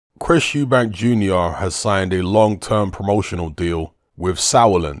Chris Eubank Jr. has signed a long-term promotional deal with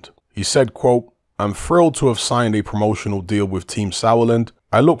Sauerland. He said, quote, "I'm thrilled to have signed a promotional deal with Team Sauerland.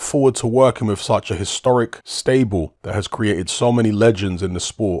 I look forward to working with such a historic stable that has created so many legends in the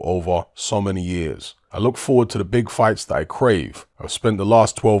sport over so many years. I look forward to the big fights that I crave. I've spent the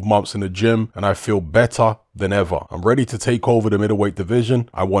last 12 months in the gym and I feel better than ever. I'm ready to take over the middleweight division.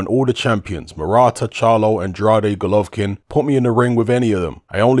 I want all the champions, Murata, Charlo, Andrade, Golovkin. Put me in the ring with any of them.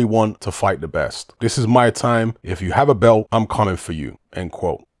 I only want to fight the best. This is my time. If you have a belt, I'm coming for you," end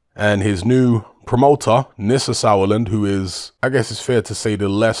quote. And his new promoter, Nissa Sauerland, who is, I guess it's fair to say, the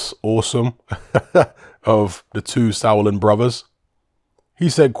less awesome of the two Sauerland brothers, he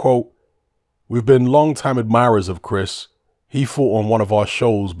said, quote, "We've been long-time admirers of Chris. He fought on one of our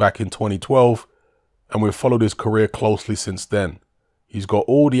shows back in 2012, and we've followed his career closely since then. He's got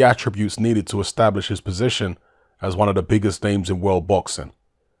all the attributes needed to establish his position as one of the biggest names in world boxing.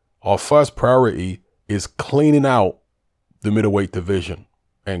 Our first priority is cleaning out the middleweight division,"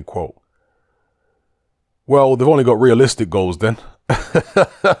 end quote. Well, they've only got realistic goals then.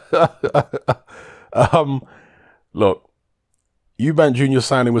 Look, Eubank Jr.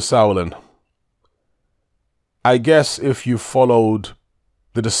 signing with Sauerland. I guess if you followed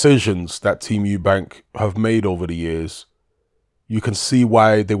the decisions that Team Eubank have made over the years, you can see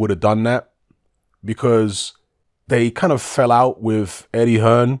why they would have done that, because they kind of fell out with Eddie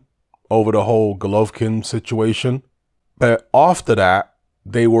Hearn over the whole Golovkin situation. But after that,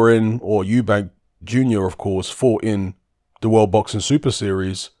 they were in, or Eubank Jr., of course, fought in the World Boxing Super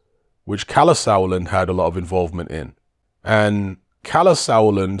Series, which Kalle Sauerland had a lot of involvement in. And Kalle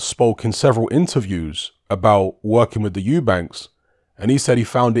Sauerland spoke in several interviews about working with the Eubanks, and he said he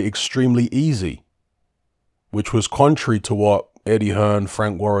found it extremely easy, which was contrary to what Eddie Hearn,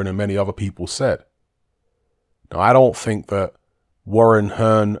 Frank Warren, and many other people said. Now, I don't think that Warren,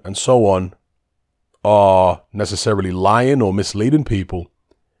 Hearn, and so on are necessarily lying or misleading people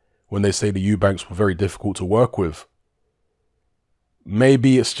when they say the Eubanks were very difficult to work with.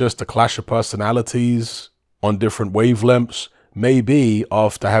 Maybe it's just a clash of personalities on different wavelengths. Maybe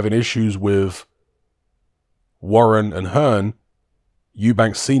after having issues with Warren and Hearn,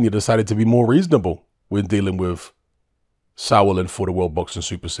 Eubank Sr. decided to be more reasonable when dealing with Sauerland for the World Boxing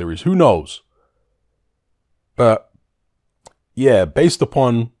Super Series. Who knows? But yeah, based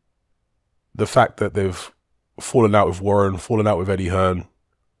upon the fact that they've fallen out with Warren, fallen out with Eddie Hearn,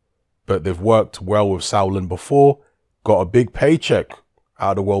 but they've worked well with Sauerland before, got a big paycheck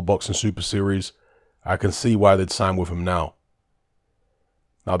out of the World Boxing Super Series, I can see why they'd sign with him now.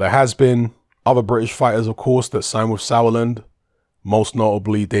 Now, there has been other British fighters, of course, that signed with Sauerland, most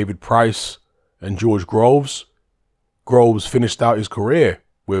notably David Price and George Groves. Groves finished out his career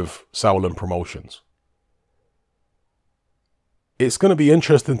with Sauerland Promotions. It's going to be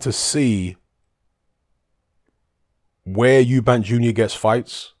interesting to see where Eubank Jr. gets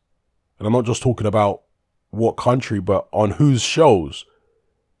fights. And I'm not just talking about what country, but on whose shows.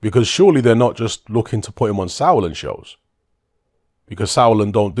 Because surely they're not just looking to put him on Sauerland shows. Because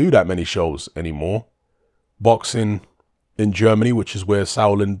Sauerland don't do that many shows anymore. Boxing in Germany, which is where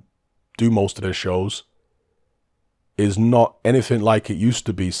Sauerland do most of their shows, is not anything like it used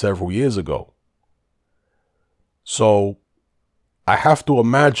to be several years ago. So I have to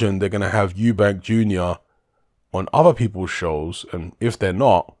imagine they're going to have Eubank Jr. on other people's shows. And if they're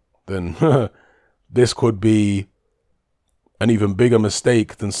not, then this could be an even bigger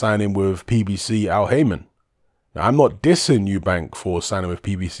mistake than signing with PBC Al Haymon. Now, I'm not dissing Eubank for signing with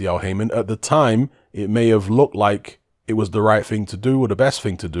PBC Al Haymon. At the time, it may have looked like it was the right thing to do or the best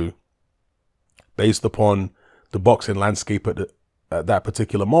thing to do based upon the boxing landscape at that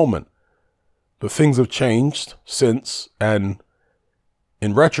particular moment. But things have changed since, and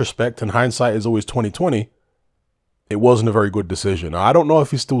in retrospect, and hindsight is always 20/20, it wasn't a very good decision. Now, I don't know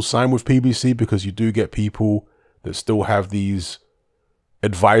if he's still signed with PBC, because you do get people that still have these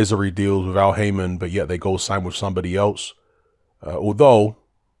advisory deals with Al Haymon, but yet they go sign with somebody else. Although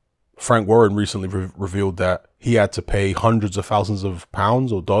Frank Warren recently revealed that he had to pay hundreds of thousands of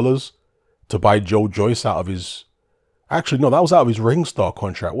pounds or dollars to buy Joe Joyce out of his... Actually, no, that was out of his Ringstar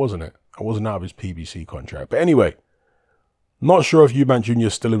contract, wasn't it? It wasn't out of his PBC contract. But anyway, not sure if Eubank Jr.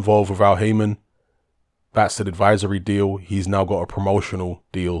 is still involved with Al Haymon. That's an advisory deal. He's now got a promotional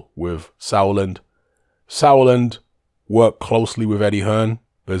deal with Sauerland. Sauerland worked closely with Eddie Hearn.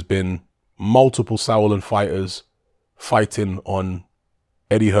 There's been multiple Sauerland fighters fighting on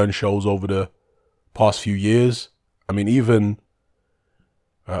Eddie Hearn shows over the past few years. I mean, even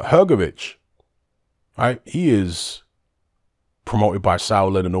Hrgovic, right? He is promoted by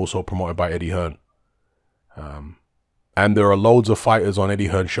Sauerland and also promoted by Eddie Hearn. And there are loads of fighters on Eddie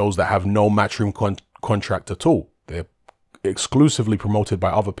Hearn shows that have no matchroom contract at all. They're exclusively promoted by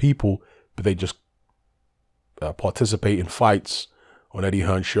other people, but they just participate in fights on Eddie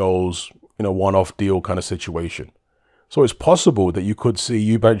Hearn shows in a one-off deal kind of situation. So it's possible that you could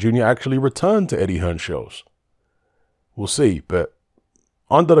see Eubank Jr. actually return to Eddie Hearn shows. We'll see. But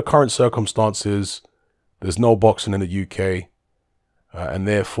under the current circumstances, there's no boxing in the UK. And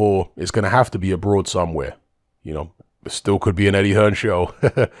therefore, it's going to have to be abroad somewhere. You know, it still could be an Eddie Hearn show.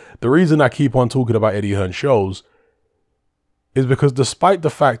 The reason I keep on talking about Eddie Hearn shows is because despite the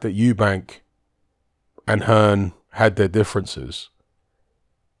fact that Eubank and Hearn had their differences,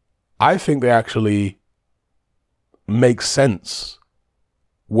 I think they actually make sense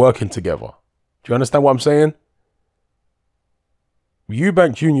working together. Do you understand what I'm saying?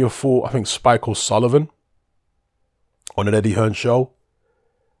 Eubank Jr. fought, I think, Spike O'Sullivan on an Eddie Hearn show.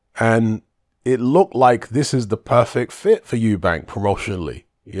 And it looked like this is the perfect fit for Eubank promotionally.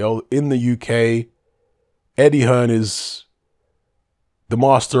 You know, in the UK, Eddie Hearn is the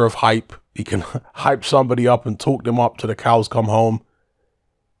master of hype. He can hype somebody up and talk them up till the cows come home.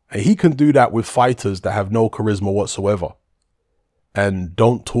 And he can do that with fighters that have no charisma whatsoever and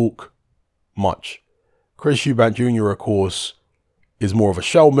don't talk much. Chris Eubank Jr., of course, is more of a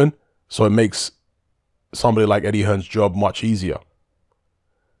showman, so it makes somebody like Eddie Hearn's job much easier.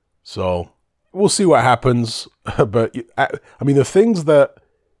 So we'll see what happens. But I mean, the things that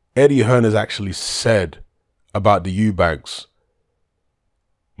Eddie Hearn has actually said about the Eubanks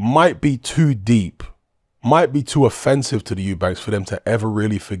might be too deep, might be too offensive to the Eubanks for them to ever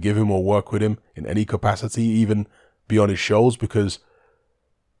really forgive him or work with him in any capacity, even be on his shows, because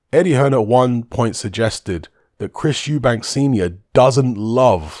Eddie Hearn at one point suggested that Chris Eubank Sr. doesn't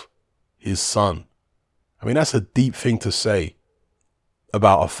love his son. I mean, that's a deep thing to say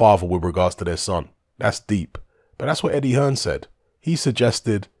about a father with regards to their son. That's deep. But that's what Eddie Hearn said. He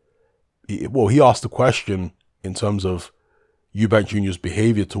suggested, well, he asked the question in terms of Eubank Jr.'s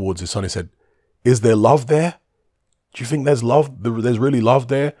behavior towards his son. He said, is there love there? Do you think there's love? There's really love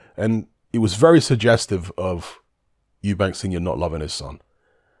there? And it was very suggestive of Eubank Sr. not loving his son.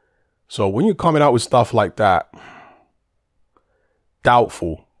 So when you're coming out with stuff like that,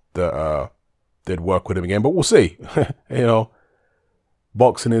 doubtful that they'd work with him again, but we'll see. You know,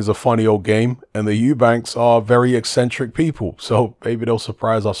 boxing is a funny old game, and the Eubanks are very eccentric people, so maybe they'll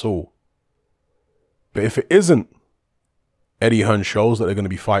surprise us all. But if it isn't Eddie Hearn shows that they're going to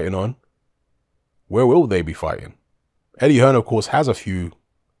be fighting on, where will they be fighting? Eddie Hearn, of course, has a few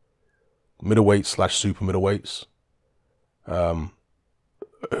middleweights / super middleweights.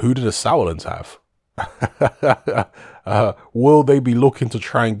 Who do the Sauerlands have? Will they be looking to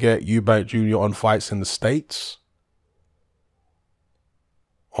try and get Eubank Jr. on fights in the States?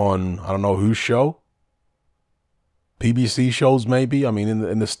 On, I don't know whose show? PBC shows, maybe? I mean,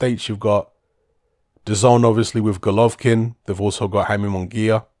 in the States, you've got DAZN, obviously, with Golovkin. They've also got Jaime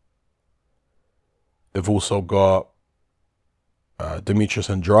Munguia. They've also got Demetrius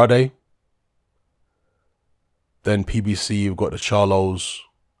Andrade. Then PBC, you've got the Charlos,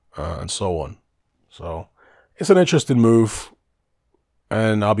 and so on. So it's an interesting move,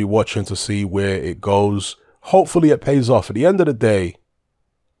 and I'll be watching to see where it goes. Hopefully it pays off. At the end of the day,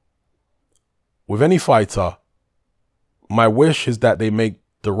 with any fighter, my wish is that they make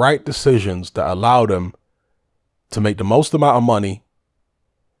the right decisions that allow them to make the most amount of money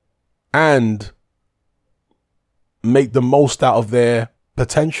and make the most out of their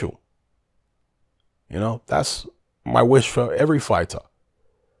potential. You know, that's my wish for every fighter.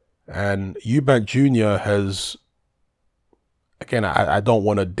 And Eubank Jr. has, again, I don't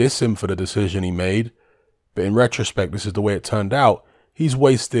want to diss him for the decision he made, but in retrospect, this is the way it turned out. He's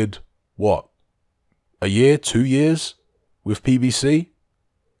wasted, what, a year, 2 years with PBC?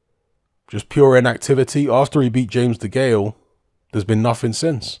 Just pure inactivity. After he beat James DeGale, there's been nothing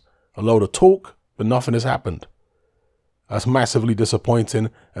since. A load of talk, but nothing has happened. That's massively disappointing,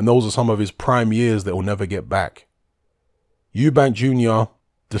 and those are some of his prime years that will never get back. Eubank Jr.,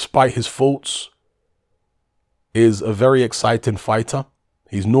 despite his faults, is a very exciting fighter.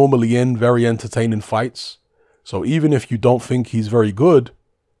 He's normally in very entertaining fights. So even if you don't think he's very good,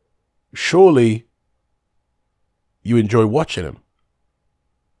 surely you enjoy watching him.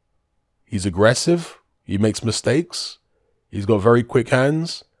 He's aggressive. He makes mistakes. He's got very quick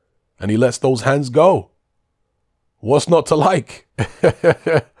hands, and he lets those hands go. What's not to like?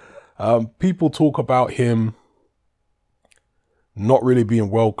 People talk about him not really being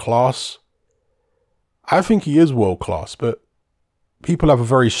world class. I think he is world class, but people have a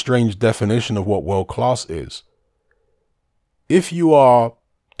very strange definition of what world class is. If you are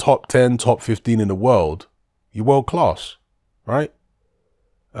top 10, top 15 in the world, You're world class, right?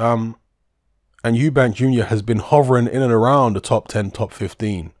 And Eubank Jr. has been hovering in and around the top 10, top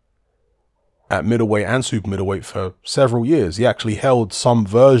 15 at middleweight and super middleweight for several years. He actually held some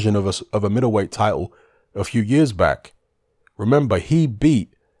version of a middleweight title a few years back. Remember, he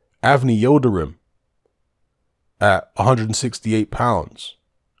beat Avni Yildirim at 168 pounds.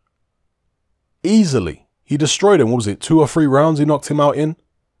 Easily. He destroyed him. What was it? 2 or 3 rounds he knocked him out in?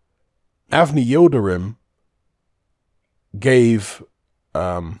 Avni Yildirim gave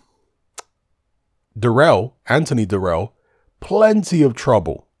Anthony Dirrell, plenty of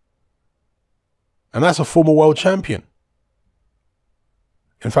trouble. And that's a former world champion.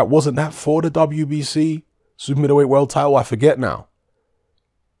 In fact, wasn't that for the WBC super middleweight world title? I forget now.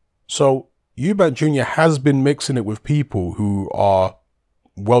 So Eubank Jr. has been mixing it with people who are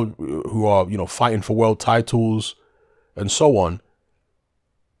fighting for world titles and so on.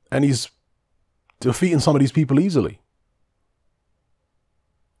 And he's defeating some of these people easily.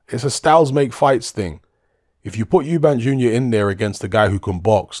 It's a styles make fights thing. If you put Eubank Jr. in there against a guy who can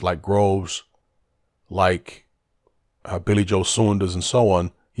box like Groves, like Billy Joe Saunders and so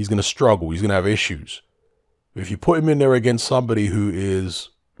on, he's going to struggle. He's going to have issues. If you put him in there against somebody who is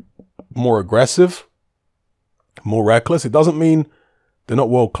more aggressive, more reckless, it doesn't mean they're not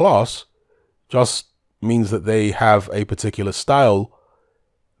world class. Just means that they have a particular style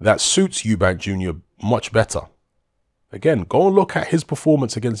that suits Eubank Jr. much better. Again, go and look at his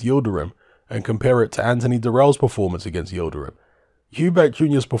performance against Yildirim and compare it to Anthony Dirrell's performance against Yildirim. Eubank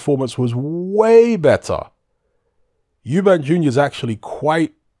Jr.'s performance was way better. Eubank Jr. is actually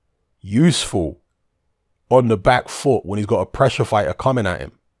quite useful on the back foot when he's got a pressure fighter coming at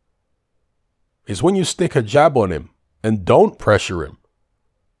him. It's when you stick a jab on him and don't pressure him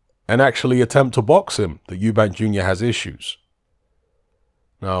and actually attempt to box him that Eubank Jr. has issues.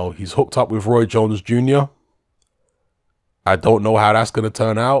 Now, he's hooked up with Roy Jones Jr. I don't know how that's going to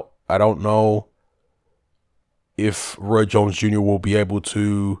turn out. I don't know if Roy Jones Jr. will be able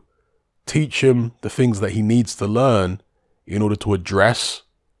to teach him the things that he needs to learn in order to address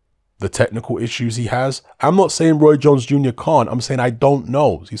the technical issues he has. I'm not saying Roy Jones Jr. can't. I'm saying I don't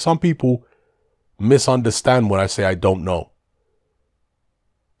know. See, some people misunderstand when I say I don't know.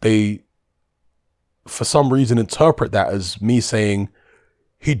 They, for some reason, interpret that as me saying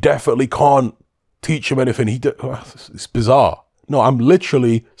he definitely can't teach him anything. It's bizarre. No, I'm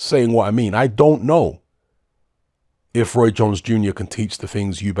literally saying what I mean. I don't know if Roy Jones Jr. can teach the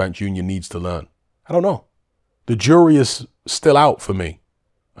things Eubank Jr. needs to learn. I don't know. The jury is still out for me.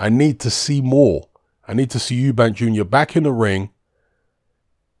 I need to see more. I need to see Eubank Jr. back in the ring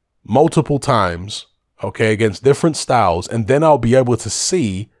multiple times, okay, against different styles, and then I'll be able to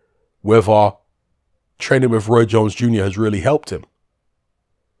see whether training with Roy Jones Jr. has really helped him.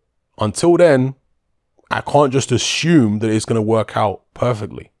 Until then, I can't just assume that it's going to work out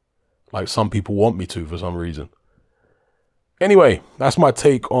perfectly, like some people want me to for some reason. Anyway, that's my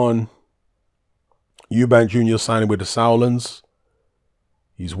take on Eubank Jr. signing with the Sauerlands.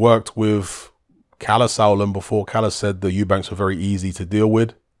 He's worked with Kalle Sauerland before. Kalle said the Eubanks are very easy to deal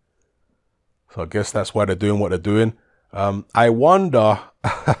with. So I guess that's why they're doing what they're doing. I wonder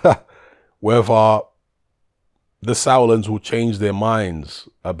whether the Sauerlands will change their minds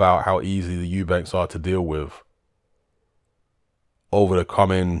about how easy the Eubanks are to deal with over the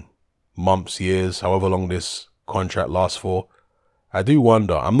coming months, years, however long this contract lasts for. I do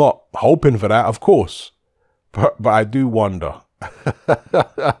wonder. I'm not hoping for that, of course, but I do wonder.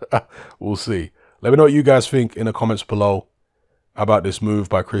 We'll see. Let me know what you guys think in the comments below about this move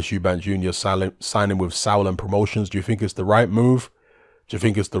by Chris Eubank Jr. signing with Sauerland Promotions. Do you think it's the right move? Do you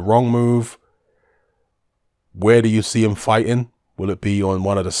think it's the wrong move? Where do you see him fighting? Will it be on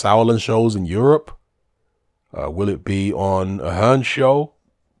one of the Sauerland shows in Europe? Will it be on a Hearn show?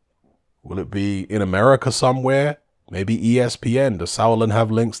 Will it be in America somewhere? Maybe ESPN. Does Sauerland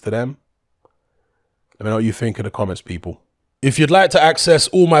have links to them? Let me know what you think in the comments, people. If you'd like to access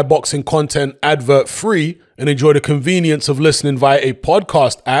all my boxing content advert-free and enjoy the convenience of listening via a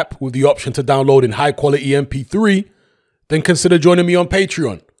podcast app with the option to download in high-quality MP3, then consider joining me on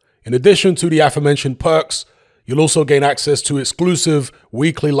Patreon. In addition to the aforementioned perks, you'll also gain access to exclusive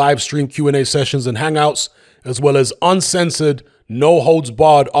weekly live stream Q&A sessions and hangouts, as well as uncensored,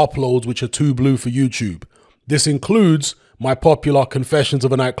 no-holds-barred uploads which are too blue for YouTube. This includes my popular Confessions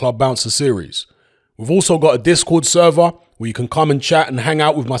of a Nightclub Bouncer series. We've also got a Discord server where you can come and chat and hang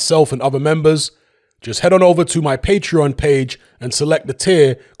out with myself and other members. Just head on over to my Patreon page and select the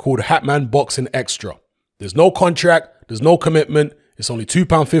tier called Hatman Boxing Extra. There's no contract, there's no commitment, it's only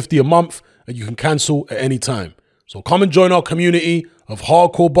 £2.50 a month and you can cancel at any time. So come and join our community of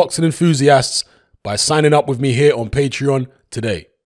hardcore boxing enthusiasts by signing up with me here on Patreon today.